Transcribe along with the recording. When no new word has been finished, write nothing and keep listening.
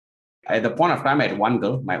At the point of time, I had one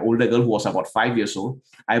girl, my older girl, who was about 5 years old.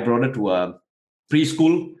 I brought her to a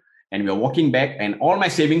preschool, and we were walking back, and all my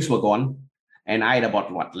savings were gone. And I had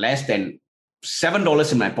about less than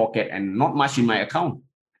 $7 in my pocket and not much in my account.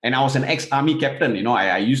 And I was an ex-army captain.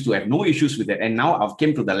 I used to have no issues with that. And now I've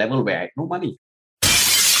came to the level where I had no money.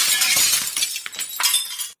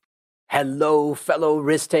 Hello, fellow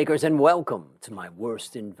risk takers, and welcome to my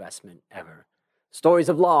worst investment ever. Stories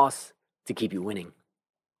of loss to keep you winning.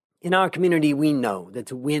 In our community, we know that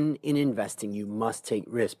to win in investing, you must take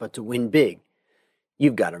risk, but to win big,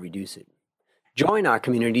 you've got to reduce it. Join our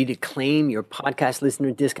community to claim your podcast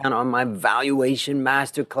listener discount on my Valuation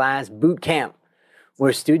Masterclass Bootcamp,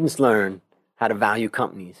 where students learn how to value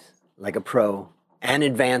companies like a pro and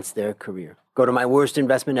advance their career. Go to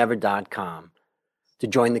myworstinvestmentever.com to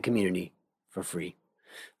join the community for free.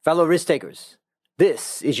 Fellow risk takers,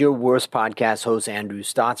 this is your worst podcast host, Andrew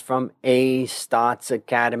Stotz from A Stotz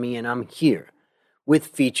Academy, and I'm here with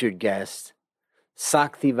featured guest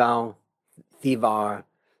Sakthivel Thevar.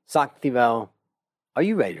 Sakthivel, are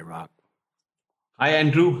you ready to rock? Hi,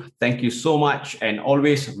 Andrew. Thank you so much, and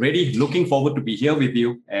always ready. Looking forward to be here with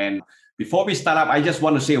you. And before we start up, I just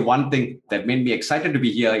want to say one thing that made me excited to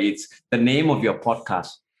be here. It's the name of your podcast.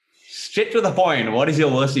 Straight to the point. What is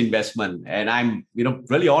your worst investment? And I'm,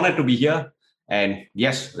 really honored to be here. And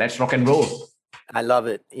yes, let's rock and roll. I love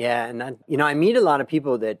it. Yeah. And I meet a lot of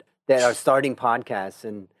people that are starting podcasts,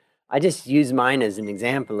 and I just use mine as an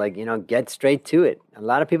example, get straight to it. A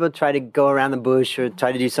lot of people try to go around the bush or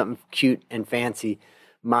try to do something cute and fancy.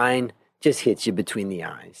 Mine just hits you between the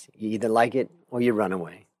eyes. You either like it or you run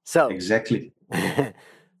away. So exactly.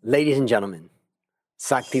 Ladies and gentlemen,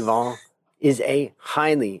 Sakthivel is a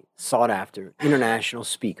highly sought after international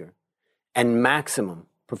speaker and maximum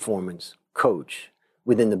performance coach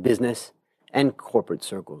within the business and corporate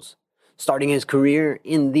circles, starting his career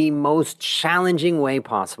in the most challenging way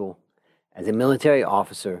possible as a military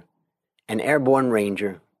officer and airborne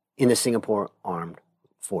ranger in the Singapore Armed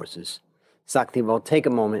Forces. Sakthivel, take a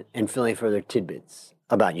moment and fill in further tidbits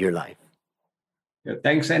about your life. Yeah,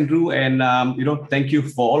 thanks, Andrew. And, thank you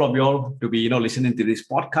for all of y'all to be, listening to this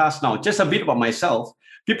podcast. Now, just a bit about myself.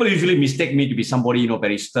 People usually mistake me to be somebody,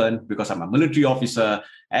 very stern because I'm a military officer,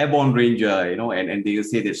 airborne ranger, and they'll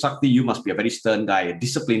say that, Sakti, you must be a very stern guy, a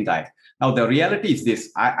disciplined guy. Now, the reality is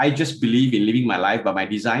this. I just believe in living my life by my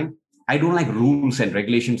design. I don't like rules and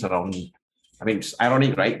regulations around me. I mean, it's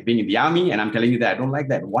ironic, right? Being in the army, and I'm telling you that I don't like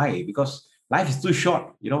that. Why? Because life is too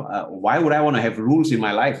short. Why would I want to have rules in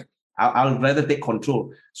my life? I'll rather take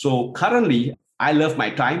control. So currently, I love my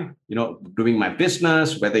time, doing my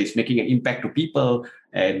business, whether it's making an impact to people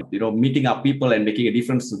and, meeting up people and making a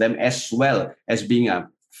difference to them, as well as being a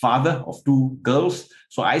father of two girls.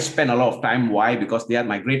 So I spend a lot of time. Why? Because they are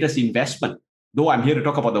my greatest investment. Though I'm here to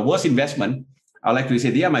talk about the worst investment, I like to say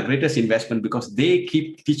they are my greatest investment because they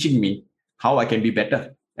keep teaching me how I can be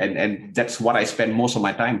better. And that's what I spend most of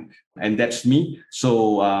my time. And that's me.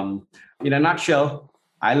 So in a nutshell,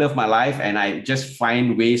 I love my life, and I just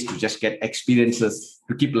find ways to just get experiences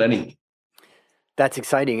to keep learning. That's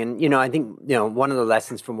exciting. And, I think, one of the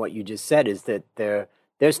lessons from what you just said is that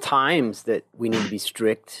there's times that we need to be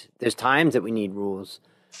strict. There's times that we need rules.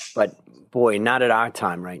 But boy, not at our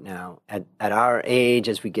time right now. At our age,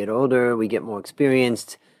 as we get older, we get more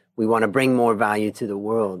experienced. We want to bring more value to the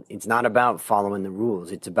world. It's not about following the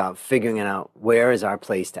rules. It's about figuring out where is our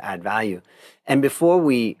place to add value. And before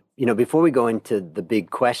we go into the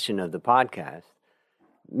big question of the podcast,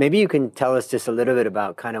 maybe you can tell us just a little bit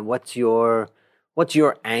about kind of what's your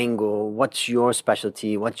angle, what's your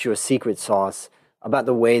specialty, what's your secret sauce about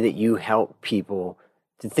the way that you help people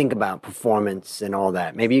to think about performance and all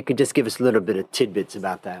that. Maybe you could just give us a little bit of tidbits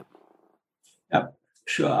about that. Yeah,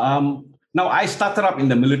 sure. Now, I started up in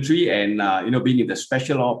the military and, being in the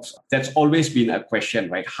special ops, that's always been a question,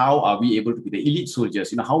 right? How are we able to be the elite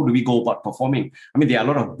soldiers? How do we go about performing? I mean, there are a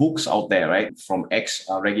lot of books out there, right? From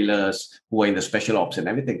ex-regulars who are in the special ops and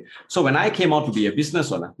everything. So when I came out to be a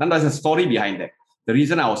business owner, then there's a story behind that. The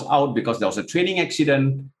reason I was out because there was a training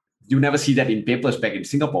accident. You never see that in papers back in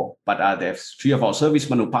Singapore, but there's 3 of our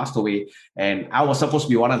servicemen who passed away. And I was supposed to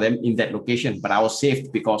be one of them in that location, but I was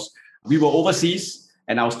saved because we were overseas.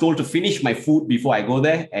 And I was told to finish my food before I go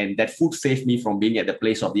there. And that food saved me from being at the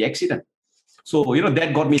place of the accident. So,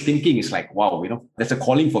 that got me thinking. It's like, wow, that's a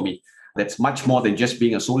calling for me. That's much more than just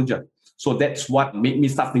being a soldier. So that's what made me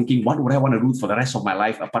start thinking, what would I want to do for the rest of my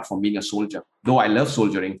life apart from being a soldier? Though I love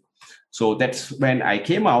soldiering. So that's when I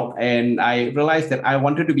came out and I realized that I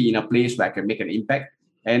wanted to be in a place where I can make an impact.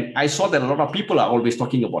 And I saw that a lot of people are always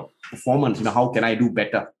talking about performance. How can I do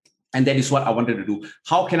better? And that is what I wanted to do.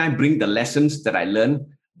 How can I bring the lessons that I learned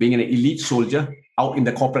being an elite soldier out in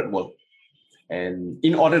the corporate world. And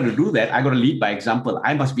in order to do that, I got to lead by example.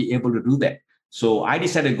 I must be able to do that. So I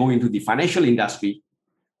decided to go into the financial industry,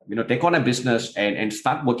 take on a business and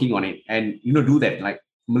start working on it and, do that like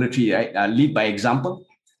military, right? Lead by example,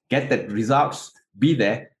 get the results, be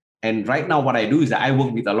there. And right now what I do is that I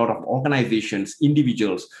work with a lot of organizations,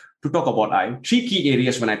 individuals to talk about three key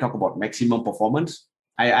areas when I talk about maximum performance.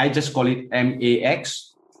 I just call it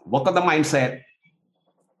MAX, work on the mindset,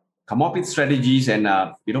 come up with strategies and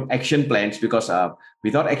action plans, because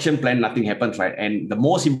without action plan nothing happens, right? And the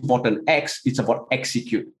most important X, it's about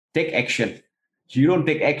execute, take action. If you don't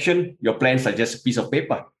take action, your plans are just a piece of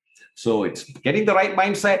paper. So it's getting the right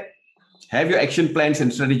mindset, have your action plans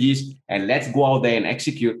and strategies, and let's go out there and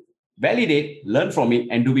execute, validate, learn from it,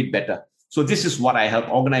 and do it better. So this is what I help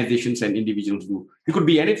organizations and individuals do. It could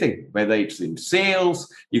be anything, whether it's in sales,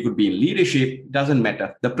 it could be in leadership, doesn't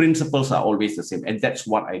matter. The principles are always the same. And that's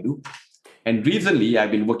what I do. And recently,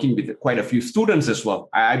 I've been working with quite a few students as well.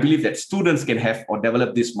 I believe that students can have or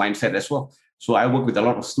develop this mindset as well. So I work with a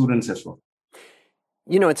lot of students as well.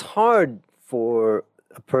 It's hard for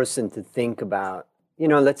a person to think about,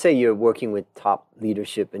 let's say you're working with top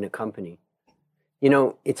leadership in a company.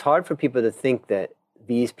 It's hard for people to think that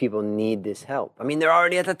these people need this help. I mean, they're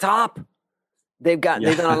already at the top. They've done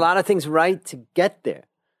a lot of things right to get there.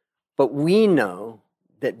 But we know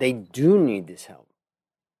that they do need this help.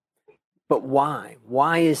 But why?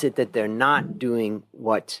 Why is it that they're not doing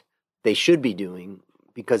what they should be doing?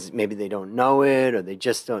 Because maybe they don't know it, or they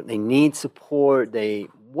just don't, they need support.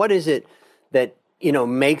 What is it that,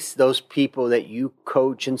 makes those people that you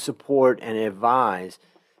coach and support and advise,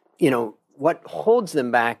 what holds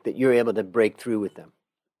them back that you're able to break through with them?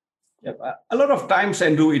 Yeah, a lot of times,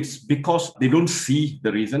 Andrew, it's because they don't see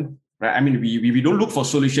the reason, right? I mean, we don't look for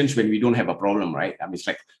solutions when we don't have a problem, right? I mean, it's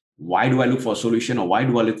like, why do I look for a solution, or why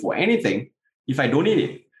do I look for anything if I don't need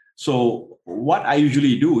it? So what I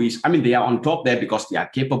usually do is, they are on top there because they are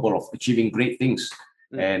capable of achieving great things.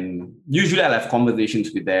 And usually I'll have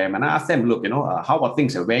conversations with them and I ask them, look, how are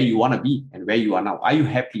things, where you want to be and where you are now? Are you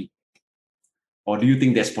happy? Or do you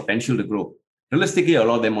think there's potential to grow? Realistically, a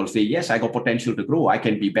lot of them will say, yes, I got potential to grow. I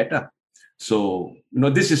can be better. So,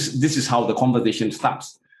 this is how the conversation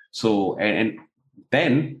starts. So, and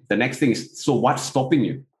then the next thing is, so what's stopping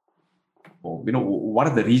you? Or, what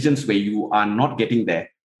are the reasons where you are not getting there?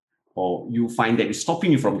 Or you find that it's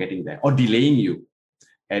stopping you from getting there or delaying you?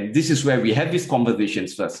 And this is where we have these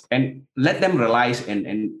conversations first and let them realize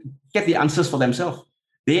and get the answers for themselves.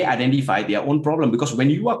 They identify their own problem, because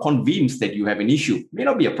when you are convinced that you have an issue, it may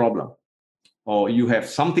not be a problem, or you have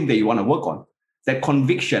something that you want to work on, that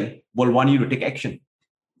conviction will want you to take action.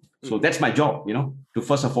 So that's my job, to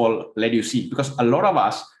first of all, let you see, because a lot of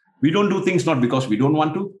us, we don't do things not because we don't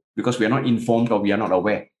want to, because we are not informed or we are not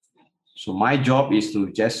aware. So my job is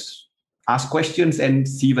to just ask questions and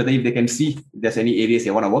see whether if they can see if there's any areas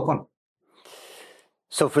they want to work on.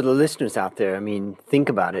 So for the listeners out there, think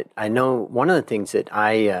about it. I know one of the things that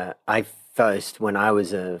I faced when I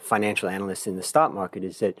was a financial analyst in the stock market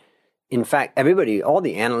is that, in fact, everybody, all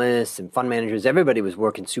the analysts and fund managers, everybody was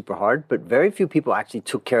working super hard, but very few people actually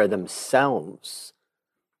took care of themselves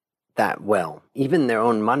that well. Even their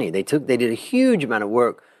own money. They did a huge amount of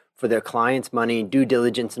work for their clients' money, due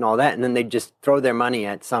diligence and all that, and then they just throw their money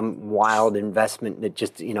at some wild investment that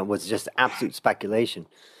just, was just absolute speculation.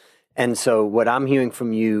 And so what I'm hearing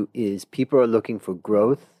from you is people are looking for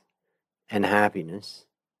growth and happiness.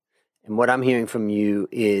 And what I'm hearing from you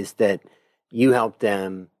is that you help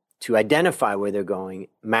them to identify where they're going,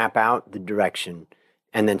 map out the direction,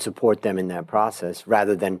 and then support them in that process,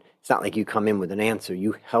 rather than, it's not like you come in with an answer,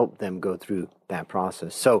 you help them go through that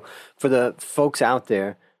process. So for the folks out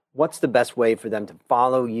there, what's the best way for them to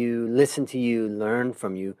follow you, listen to you, learn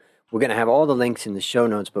from you? We're going to have all the links in the show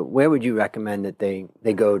notes, but where would you recommend that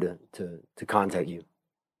they go to contact you?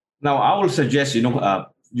 Now, I will suggest,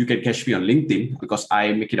 you can catch me on LinkedIn, because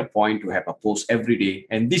I make it a point to have a post every day.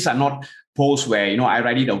 And these are not posts where, I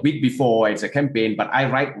write it a week before, it's a campaign, but I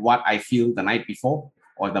write what I feel the night before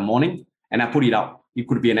or the morning, and I put it out. It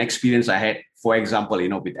could be an experience I had, for example,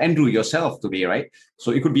 with Andrew yourself today, right?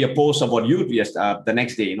 So it could be a post about you just the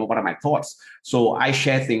next day, what are my thoughts? So I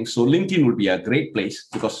share things. So LinkedIn would be a great place,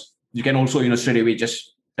 because you can also, straight away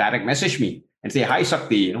just direct message me and say, hi,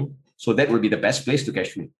 Shakti, So that will be the best place to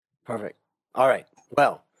catch me. Perfect. All right.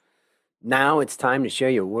 Well, now it's time to share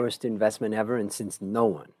your worst investment ever. And since no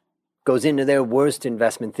one goes into their worst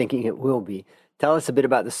investment thinking it will be, tell us a bit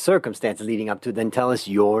about the circumstances leading up to it, then tell us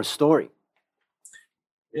your story.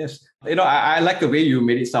 Yes. I like the way you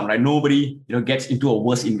made it sound, right? Nobody, gets into a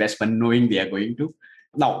worse investment knowing they are going to.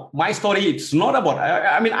 Now, my story, it's not about,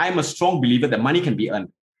 I'm a strong believer that money can be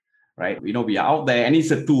earned, right? We are out there and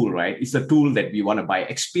it's a tool, right? It's a tool that we want to buy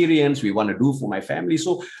experience, we want to do for my family.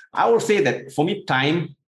 So I will say that for me,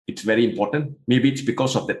 time, it's very important. Maybe it's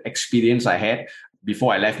because of the experience I had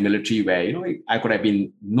before I left military where, I could have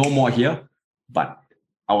been no more here, but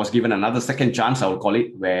I was given another second chance, I would call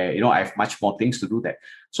it, where, I have much more things to do there.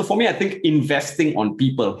 So for me, I think investing on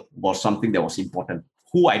people was something that was important.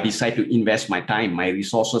 Who I decide to invest my time, my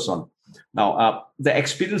resources on. Now, the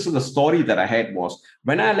experience of the story that I had was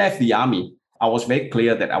when I left the army, I was very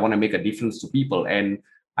clear that I want to make a difference to people. And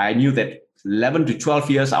I knew that 11 to 12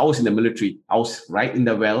 years, I was in the military. I was right in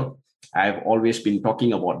the well. I've always been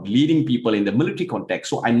talking about leading people in the military context.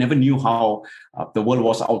 So I never knew how the world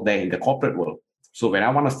was out there in the corporate world. So when I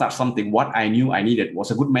want to start something, what I knew I needed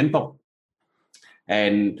was a good mentor.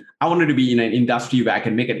 And I wanted to be in an industry where I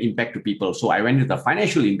can make an impact to people. So I went to the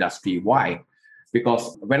financial industry. Why?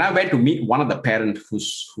 Because when I went to meet one of the parents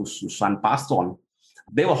whose son passed on,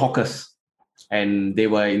 they were hawkers and they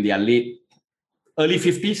were in their early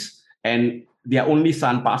 50s and their only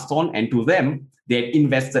son passed on. And to them, they had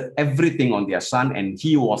invested everything on their son and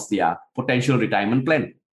he was their potential retirement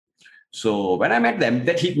plan. So when I met them,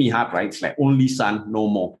 that hit me hard, right? It's like only son, no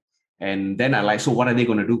more. And then I so what are they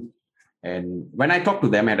going to do? And when I talked to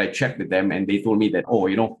them and I checked with them and they told me that,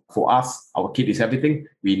 for us, our kid is everything.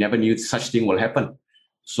 We never knew such thing will happen.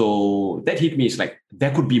 So that hit me. It's like,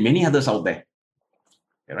 there could be many others out there,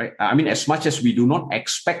 right? As much as we do not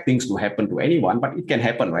expect things to happen to anyone, but it can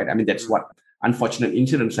happen, right? That's what unfortunate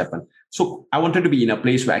incidents happen. So I wanted to be in a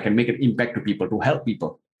place where I can make an impact to people, to help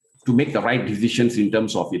people, to make the right decisions in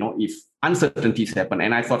terms of, if uncertainties happen.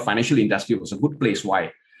 And I thought financial industry was a good place.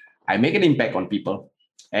 Why? I make an impact on people.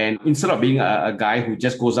 And instead of being a guy who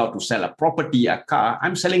just goes out to sell a property, a car,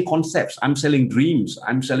 I'm selling concepts, I'm selling dreams,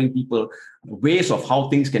 I'm selling people ways of how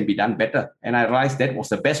things can be done better. And I realized that was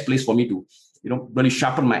the best place for me to, really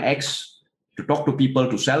sharpen my axe, to talk to people,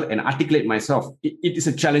 to sell and articulate myself. It is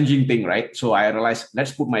a challenging thing, right? So I realized,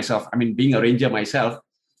 let's put myself, being a ranger myself,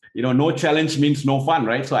 no challenge means no fun,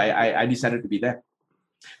 right? So I decided to be there.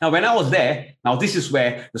 Now, when I was there, now this is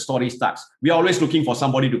where the story starts. We're always looking for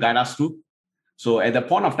somebody to guide us through. So at the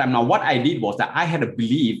point of time, now what I did was that I had to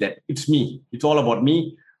believe that it's me. It's all about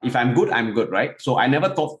me. If I'm good, I'm good, right? So I never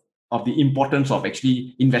thought of the importance of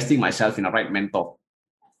actually investing myself in a right mentor.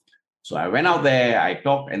 So I went out there, I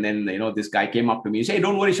talked, and then, this guy came up to me and said, hey,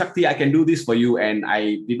 don't worry, Shakti, I can do this for you. And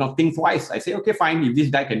I did not think twice. I said, okay, fine. If this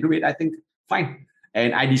guy can do it, I think fine.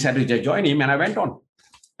 And I decided to just join him and I went on.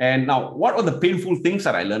 And now, what are the painful things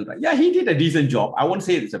that I learned? Right? Yeah, he did a decent job. I won't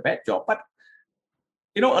say it's a bad job, but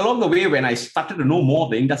along the way, when I started to know more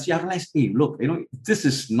of the industry, I realized, hey, look, this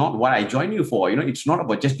is not what I joined you for. It's not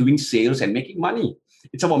about just doing sales and making money.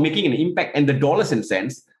 It's about making an impact, and the dollars and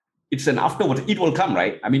cents, it's an afterwards. It will come,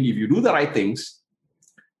 right? If you do the right things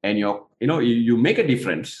and you make a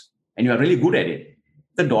difference and you are really good at it,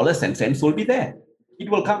 the dollars and cents will be there. It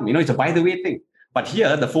will come. It's a by the way thing. But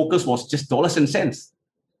here, the focus was just dollars and cents.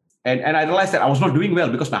 And I realized that I was not doing well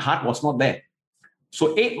because my heart was not there.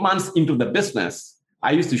 So 8 months into the business,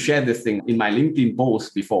 I used to share this thing in my LinkedIn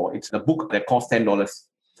post before. It's a book that cost $10.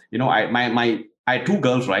 I had two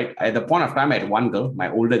girls, right? At the point of time, I had one girl, my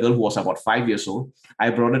older girl, who was about 5 years old. I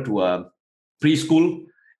brought her to a preschool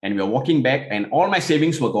and we were walking back and all my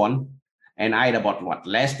savings were gone. And I had about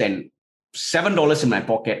less than $7 in my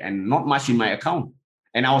pocket and not much in my account.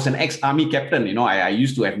 And I was an ex-army captain. I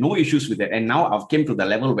used to have no issues with that. And now I've came to the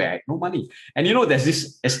level where I had no money. And there's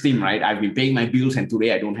this esteem, right? I've been paying my bills and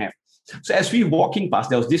today I don't have. So as we were walking past,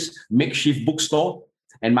 there was this makeshift bookstore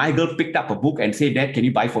and my girl picked up a book and said, Dad, can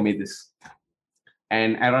you buy for me this?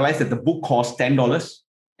 And I realized that the book cost $10.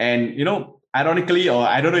 And, ironically, or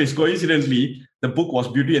I don't know, it's coincidentally, the book was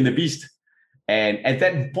Beauty and the Beast. And at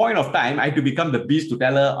that point of time, I had to become the beast to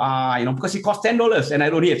tell her, because it cost $10 and I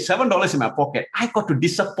only had $7 in my pocket. I got to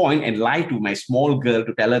disappoint and lie to my small girl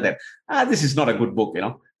to tell her that, this is not a good book,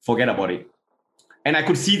 forget about it. And I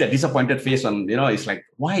could see the disappointed face on, it's like,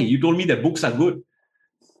 why? You told me that books are good.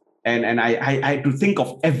 And I had to think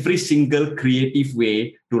of every single creative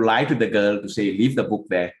way to lie to the girl to say, leave the book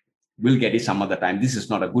there. We'll get it some other time. This is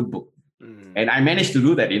not a good book. And I managed to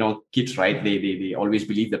do that. Kids, right? They always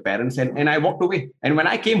believe the parents. And I walked away. And when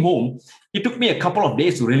I came home, it took me a couple of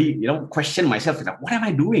days to really, question myself. Like, what am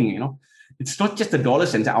I doing? It's not just the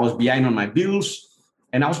dollars and I was behind on my bills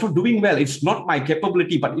and I was not doing well. It's not my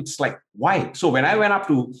capability, but it's like, why? So when I went up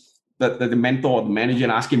to the mentor, the manager,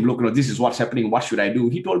 and asked him, look, this is what's happening. What should I do?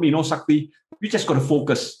 He told me, Shakti, you just got to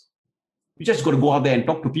focus. You just got to go out there and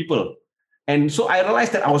talk to people. And so I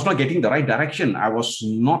realized that I was not getting the right direction. I was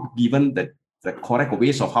not given the the correct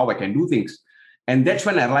ways of how I can do things. And that's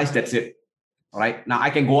when I realized that's it. Right now, I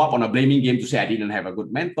can go up on a blaming game to say I didn't have a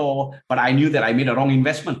good mentor, but I knew that I made a wrong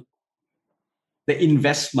investment. The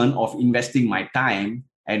investment of investing my time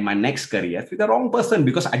and my next career with the wrong person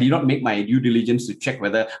because I did not make my due diligence to check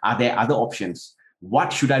whether are there other options.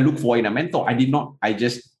 What should I look for in a mentor? I did not. I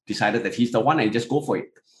just decided that he's the one and just go for it.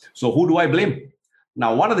 So who do I blame?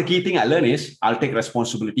 Now, one of the key things I learned is I'll take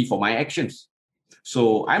responsibility for my actions.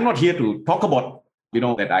 So I'm not here to talk about,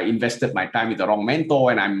 that I invested my time with the wrong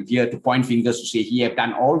mentor and I'm here to point fingers to say he have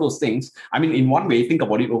done all those things. I mean, in one way, think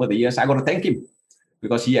about it over the years, I got to thank him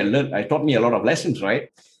because he taught me a lot of lessons, right?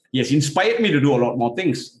 He has inspired me to do a lot more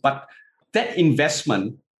things. But that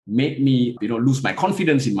investment made me, lose my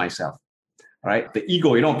confidence in myself, right? The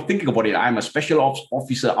ego, thinking about it, I'm a special ops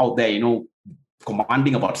officer out there,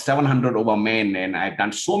 commanding about 700 over men, and I've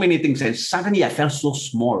done so many things. And suddenly I felt so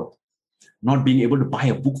small, not being able to buy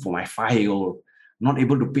a book for my 5-year-old, not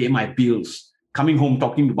able to pay my bills, coming home,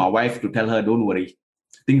 talking to my wife to tell her, don't worry,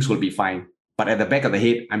 things will be fine. But at the back of the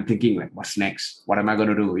head, I'm thinking, like, what's next? What am I going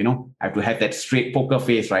to do? I have to have that straight poker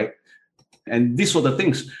face, right? And these were the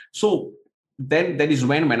things. So then that is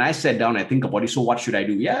when I sat down, I think about it. So what should I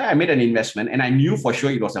do? Yeah, I made an investment and I knew for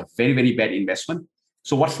sure it was a very, very bad investment.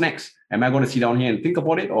 So what's next? Am I going to sit down here and think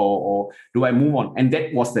about it or do I move on? And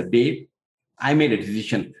that was the day I made a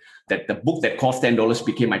decision that the book that cost $10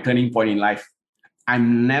 became my turning point in life.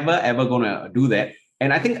 I'm never, ever going to do that.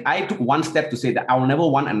 And I think I took one step to say that I'll never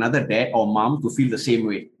want another dad or mom to feel the same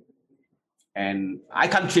way. And I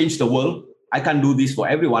can't change the world. I can't do this for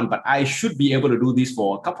everyone, but I should be able to do this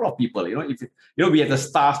for a couple of people. If we have the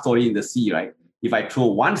star story in the sea, right? If I throw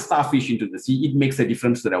one starfish into the sea, it makes a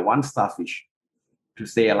difference to that one starfish to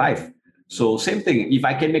stay alive. So same thing. If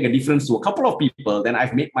I can make a difference to a couple of people, then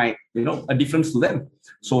I've made my, a difference to them.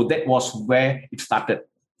 So that was where it started.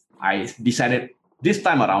 I decided this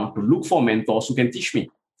time around to look for mentors who can teach me,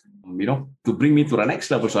 to bring me to the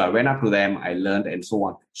next level. So I went up to them, I learned, and so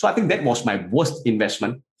on. So I think that was my worst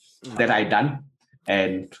investment that I done,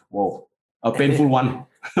 and a painful one.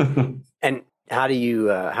 And how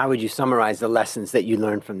would you summarize the lessons that you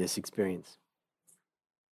learned from this experience?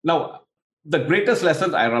 Now, the greatest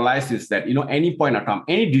lesson I realized is that, any point of time,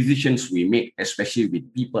 any decisions we make, especially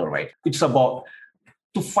with people, right? It's about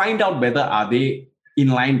to find out whether are they in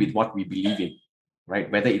line with what we believe in, right?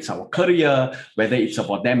 Whether it's our career, whether it's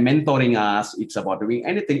about them mentoring us, it's about doing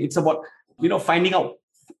anything. It's about, finding out,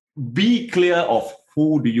 be clear of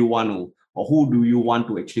who do you want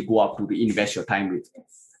to actually go up to invest your time with.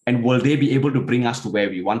 And will they be able to bring us to where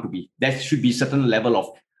we want to be? There should be a certain level of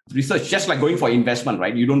research, just like going for investment,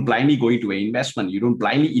 right? You don't blindly go into an investment. You don't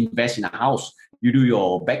blindly invest in a house. You do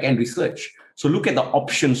your back-end research. So look at the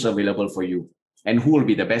options available for you and who will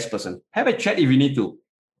be the best person. Have a chat if you need to.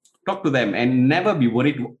 Talk to them and never be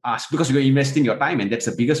worried to ask because you're investing your time and that's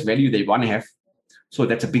the biggest value they want to have. So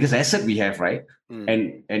that's the biggest asset we have, right?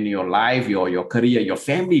 And your life, your career, your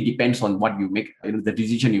family depends on what you make, the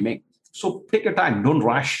decision you make. So take your time, don't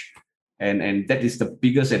rush. And that is the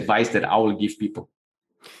biggest advice that I will give people.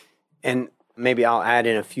 And maybe I'll add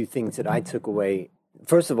in a few things that I took away.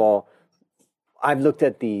 First of all, I've looked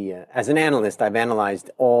at as an analyst, I've analyzed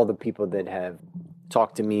all the people that have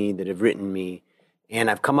talked to me, that have written me, and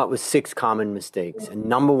I've come up with 6 common mistakes. And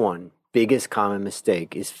number one, biggest common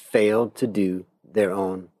mistake is failed to do their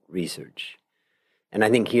own research. And I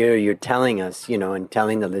think here you're telling us, and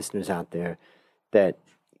telling the listeners out there that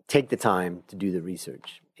take the time to do the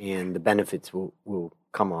research and the benefits will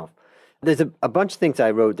come off. There's a bunch of things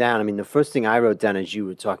I wrote down. I mean, the first thing I wrote down as you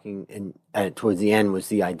were talking and towards the end was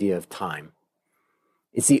the idea of time.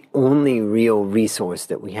 It's the only real resource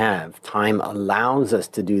that we have. Time allows us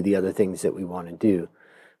to do the other things that we want to do.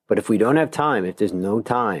 But if we don't have time, if there's no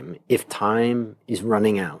time, if time is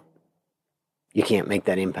running out, you can't make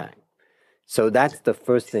that impact. So that's the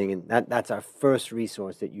first thing, and that's our first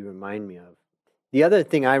resource that you remind me of. The other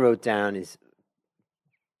thing I wrote down is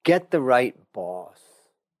get the right boss.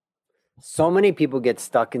 So many people get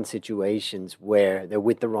stuck in situations where they're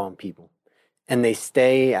with the wrong people and they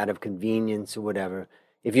stay out of convenience or whatever.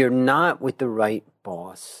 If you're not with the right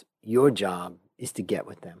boss, your job is to get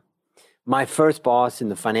with them. My first boss in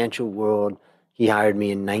the financial world, he hired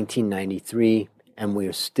me in 1993, and we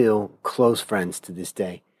are still close friends to this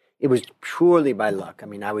day. It was purely by luck. I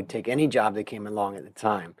mean, I would take any job that came along at the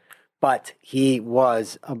time, but he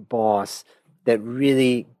was a boss that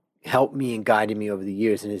really helped me and guided me over the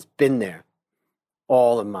years and has been there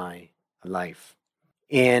all of my life.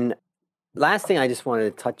 And last thing I just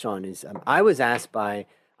wanted to touch on is I was asked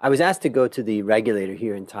to go to the regulator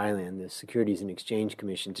here in Thailand, the Securities and Exchange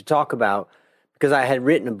Commission, to talk about, because I had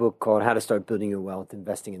written a book called How to Start Building Your Wealth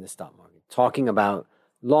Investing in the Stock Market, talking about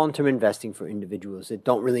long-term investing for individuals that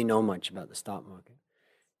don't really know much about the stock market.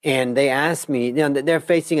 And they asked me, they're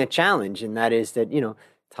facing a challenge, and that is that,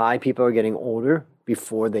 Thai people are getting older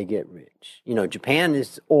before they get rich. Japan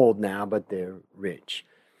is old now, but they're rich.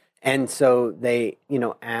 And so they,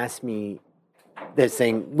 asked me, they're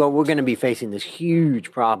saying, well, we're going to be facing this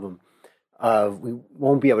huge problem of we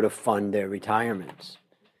won't be able to fund their retirements.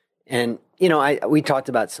 And, we talked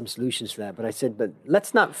about some solutions for that, but I said, but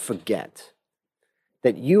let's not forget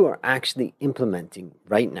that you are actually implementing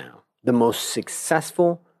right now the most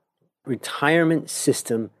successful retirement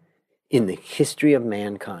system in the history of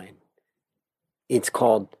mankind. It's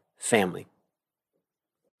called family.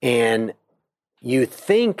 And you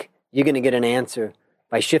think you're going to get an answer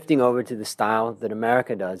by shifting over to the style that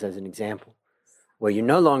America does, as an example, where you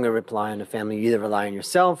no longer rely on the family. You either rely on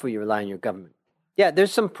yourself or you rely on your government. Yeah,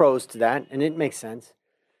 there's some pros to that, and it makes sense.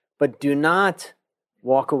 But do not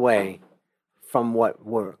walk away from what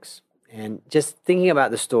works. And just thinking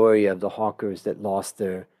about the story of the Hawkers that lost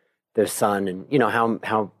their son, and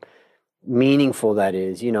how meaningful that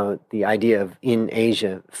is. The idea of in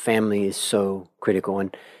Asia, family is so critical,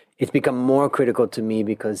 and it's become more critical to me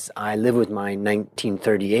because I live with my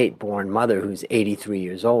 1938 born mother who's 83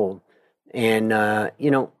 years old, and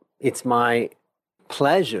it's my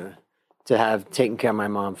pleasure to have taken care of my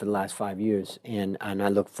mom for the last 5 years, and I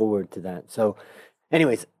look forward to that. So,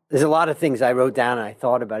 anyways, there's a lot of things I wrote down and I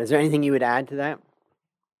thought about. Is there anything you would add to that?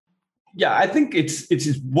 Yeah, I think it's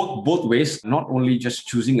work both ways, not only just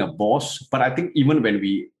choosing a boss, but I think even when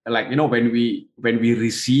we when we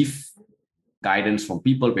receive guidance from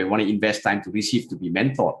people, we want to invest time to receive, to be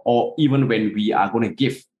mentored, or even when we are going to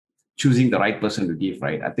give, choosing the right person to give,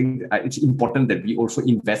 right? I think it's important that we also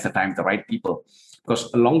invest the time with the right people,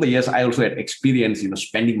 because along the years, I also had experience,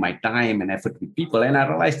 spending my time and effort with people. And I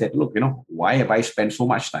realized that, look, why have I spent so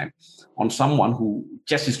much time on someone who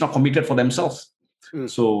just is not committed for themselves?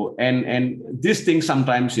 So, and this thing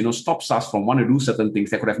sometimes, stops us from wanting to do certain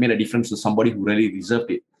things that could have made a difference to somebody who really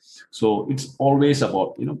deserved it. So it's always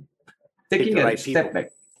about, taking a step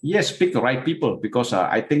back. Yes, pick the right people, because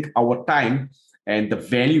I think our time and the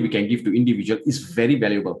value we can give to individual is very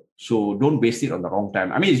valuable. So don't waste it on the wrong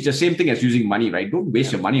time. I mean, it's the same thing as using money, right? Don't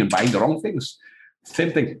waste your money on buying the wrong things.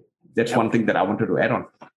 Same thing. That's one thing that I wanted to add on.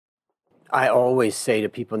 I always say to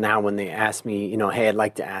people now when they ask me, hey, I'd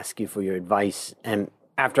like to ask you for your advice. And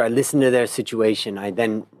after I listen to their situation, I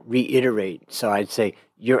then reiterate. So I'd say,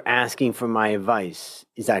 you're asking for my advice.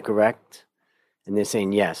 Is that correct? And they're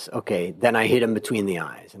saying, yes. Okay. Then I hit them between the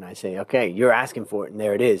eyes and I say, okay, you're asking for it. And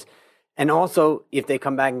there it is. And also, if they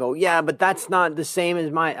come back and go, yeah, but that's not the same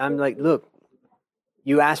as I'm like, look,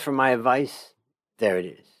 you asked for my advice. There it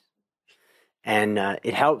is. And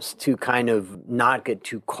it helps to kind of not get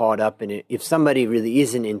too caught up in it. If somebody really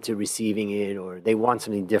isn't into receiving it or they want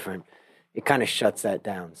something different, it kind of shuts that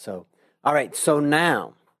down. So, all right. So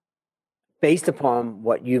now, based upon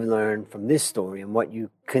what you've learned from this story and what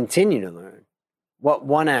you continue to learn, what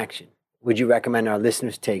one action would you recommend our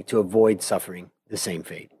listeners take to avoid suffering the same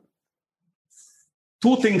fate?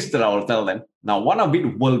 Two things that I will tell them. Now, one of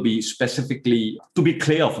it will be specifically to be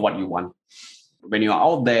clear of what you want. When you are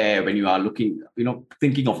out there, when you are looking,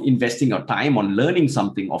 thinking of investing your time on learning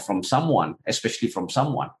something or from someone, especially from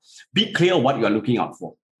someone, be clear what you are looking out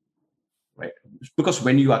for, right? Because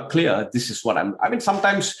when you are clear, this is what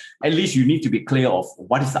sometimes at least you need to be clear of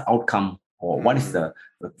what is the outcome or what is the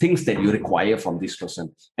things that you require from this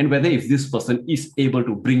person, and whether if this person is able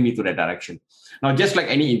to bring me to that direction. Now, just like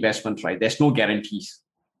any investment, right, there's no guarantees.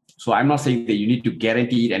 So I'm not saying that you need to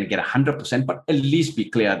guarantee it and get 100%, but at least be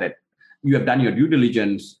clear that you have done your due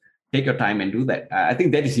diligence, take your time and do that. I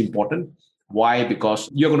think that is important. Why? Because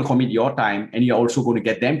you're going to commit your time and you're also going to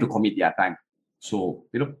get them to commit their time. So,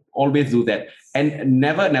 always do that. And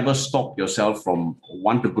never stop yourself from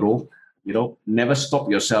want to grow. Never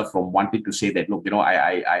stop yourself from wanting to say that, look,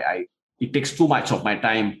 it takes too much of my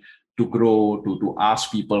time to grow, to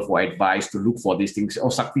ask people for advice, to look for these things. Oh,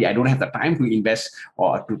 Sakti, I don't have the time to invest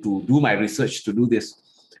or to do my research, to do this.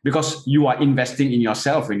 Because you are investing in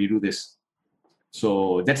yourself when you do this.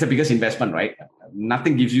 So that's the biggest investment, right?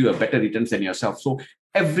 Nothing gives you a better returns than yourself. So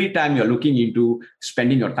every time you're looking into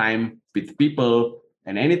spending your time with people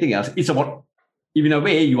and anything else, it's about, in a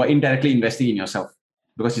way, you are indirectly investing in yourself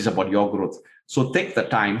because it's about your growth. So take the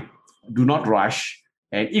time, do not rush.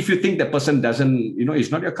 And if you think the person doesn't, it's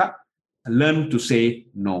not your cup, learn to say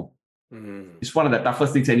no. Mm-hmm. It's one of the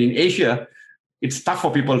toughest things. And in Asia, it's tough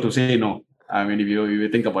for people to say no. I mean, if you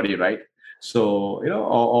think about it, right? So,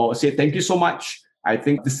 or say, thank you so much. I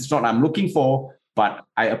think this is what I'm looking for. but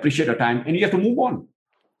I appreciate your time, and you have to move on.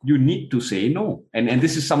 You need to say no. And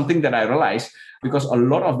this is something that I realized, because a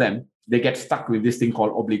lot of them, they get stuck with this thing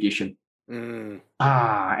called obligation.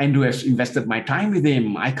 Andrew has invested my time with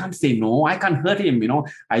him. I can't say no. I can't hurt him.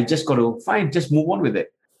 I just got to just move on with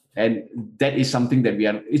it. And that is something that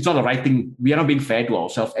it's not the right thing. We are not being fair to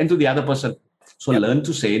ourselves and to the other person. So learn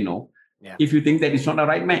to say no if you think that it's not the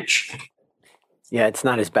right match. Yeah, it's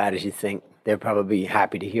not as bad as you think. They're probably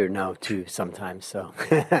happy to hear no too sometimes. So,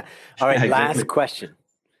 all right, last question.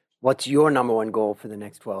 What's your number one goal for the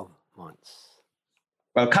next 12 months?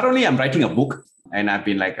 Well, currently I'm writing a book, and I've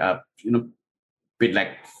been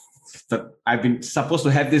I've been supposed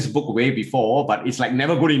to have this book way before, but it's like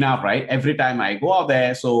never good enough, right? Every time I go out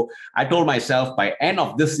there. So I told myself by end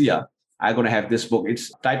of this year, I'm going to have this book.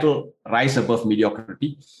 It's titled Rise Above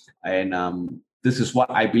Mediocrity. And this is what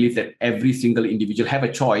I believe, that every single individual have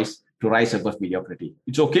a choice to rise above mediocrity.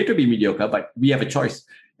 It's okay to be mediocre, but we have a choice.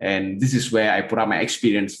 And this is where I put out my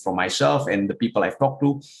experience from myself and the people I've talked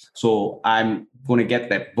to. So I'm going to get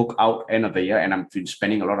that book out end of the year, and I'm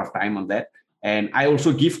spending a lot of time on that. And I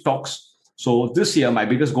also give talks. So this year, my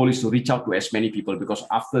biggest goal is to reach out to as many people, because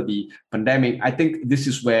after the pandemic, I think this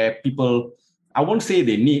is where people, I won't say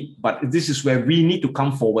they need, but this is where we need to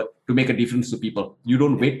come forward to make a difference to people. You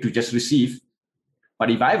don't wait to just receive. But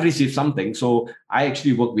if I've received something, so I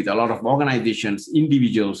actually work with a lot of organizations,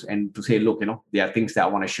 individuals, and to say, look, there are things that I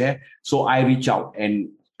want to share. So I reach out and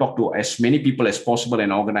talk to as many people as possible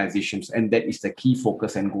in organizations. And that is the key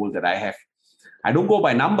focus and goal that I have. I don't go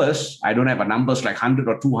by numbers. I don't have a numbers like 100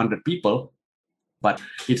 or 200 people, but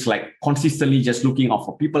it's like consistently just looking out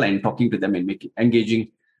for people and talking to them and engaging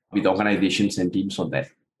with organizations and teams on that.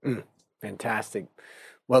 Fantastic.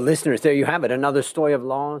 Well, listeners, there you have it. Another story of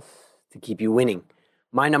loss to keep you winning.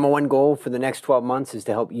 My number one goal for the next 12 months is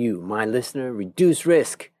to help you, my listener, reduce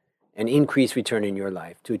risk and increase return in your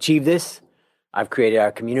life. To achieve this, I've created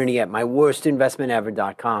our community at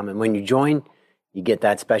myworstinvestmentever.com. And when you join, you get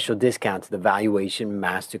that special discount to the Valuation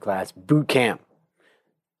Masterclass Bootcamp.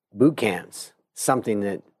 Bootcamps, something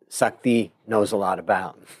that Sakti knows a lot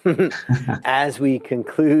about. As we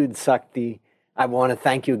conclude, Sakti, I want to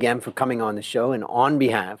thank you again for coming on the show. And on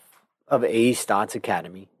behalf of A. Stotz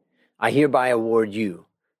Academy, I hereby award you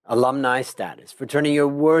alumni status for turning your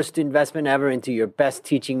worst investment ever into your best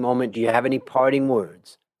teaching moment. Do you have any parting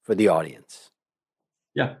words for the audience?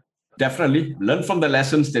 Yeah, definitely. Learn from the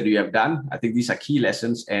lessons that you have done. I think these are key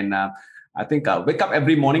lessons. And I think wake up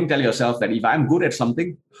every morning, tell yourself that if I'm good at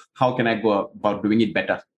something, how can I go about doing it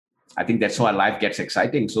better? I think that's why life gets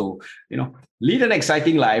exciting. So, lead an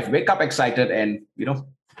exciting life, wake up excited, and,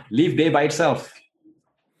 live day by itself.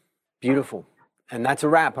 Beautiful. And that's a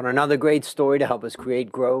wrap on another great story to help us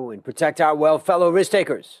create, grow, and protect our wealth, fellow risk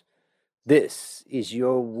takers. This is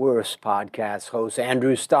your worst podcast host,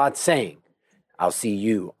 Andrew Stotz, saying, I'll see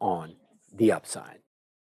you on the upside.